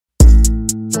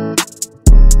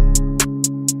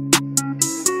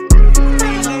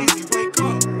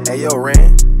Hey yo,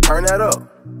 Ran, turn that up.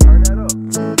 Turn that up.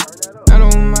 I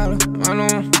don't matter, I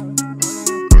don't.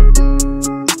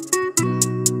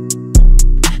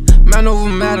 Man over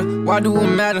matter, why do it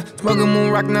matter? Smoking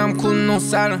moon rock, now I'm cooling on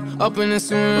Saturn. Up in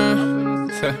this room.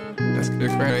 That's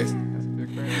good crazy.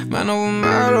 Man over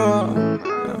matter,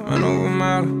 man over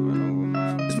matter.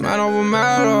 It's man over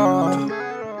matter.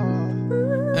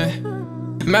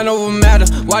 Man over matter,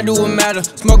 why do it matter?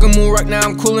 Smoking moon rock, now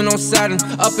I'm cooling on Saturn.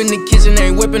 Up in the kitchen,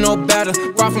 ain't whipping no batter.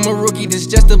 Brought from a rookie, this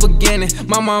just the beginning.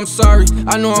 Mama, I'm sorry,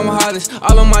 I know I'm hottest.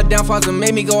 All of my downfalls have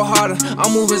made me go harder.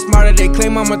 I'm moving smarter, they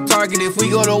claim I'm a target. If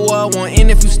we go to war, I won't end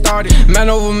if you started. Man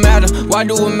over matter, why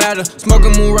do it matter?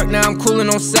 Smoking moon rock, now I'm cooling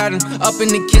on Saturn. Up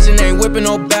in the kitchen, ain't whipping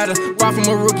no batter. Brought from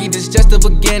a rookie, this just the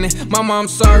beginning. Mama, I'm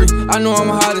sorry, I know I'm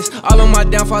hottest. All of my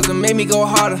downfalls have made me go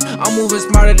harder. I'm moving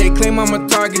smarter, they claim I'm a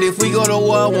target. If we go to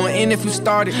war, I won't end if you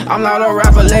started. I'm not a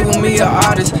rapper, label me an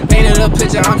artist. Painted a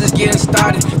picture, I'm just getting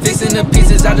started. Fixing the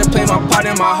pieces, I just play my part.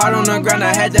 In my heart on the ground,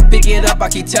 I had to pick it up. I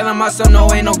keep telling myself,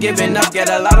 no, ain't no giving up. Get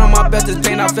a lot on my belt, this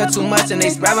pain, I felt too much. And they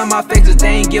smiling my faces,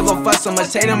 they ain't give a fuck. So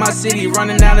much hate in my city,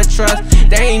 running out of trust.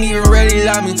 They ain't even really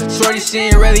love me. Shorty, she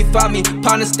ain't really fuck me.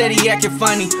 Partner steady acting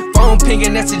funny. Phone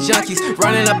pinging, that's the junkies.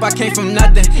 Running up, I came from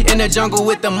nothing. In the jungle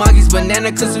with the monkeys.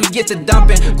 Banana cause we get to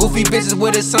dumping. Goofy bitches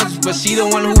with assumptions, but she the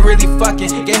one who really fucking.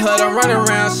 Get her to run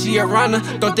around, she a runner.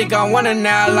 Don't think I want her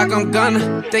now like I'm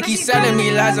gonna. They keep selling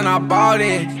me lies and I bought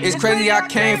it. It's crazy I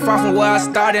came far from where I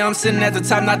started. I'm sitting at the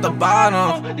top, not the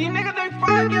bottom. These niggas they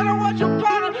fried, get to watch your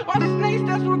partner. All the snakes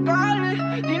that's regardless.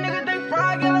 These niggas they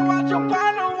fried, get to watch your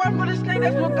partner. Work for the snake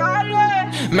that's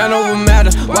regardless. Man over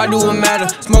matter, why do it matter?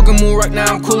 Smoking moon rock, now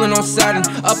I'm cooling on Saturn.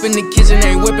 Up in the kitchen,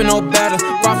 ain't whipping no batter.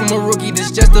 Brought from a rookie,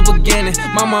 this just the beginning.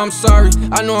 Mama, I'm sorry,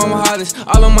 I know I'm hottest.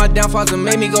 All of my downfalls have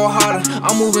made me go harder.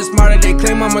 I'm moving smarter, they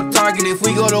claim I'm a target. If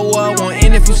we go to war, I won't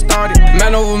end if you started.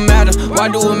 Man over matter, why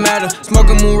do it matter?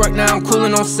 Smoking moon rock, now I'm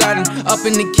cooling on Saturn. Up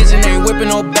in the kitchen, ain't whipping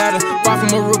no batter. Brought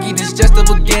from a rookie, this just the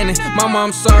beginning. Mama,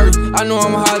 I'm sorry, I know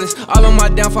I'm hottest. All of my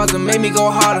downfalls have made me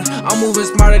go harder. I'm moving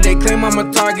smarter, they claim I'm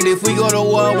a target. If we go to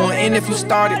war, I won't end if you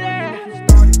started.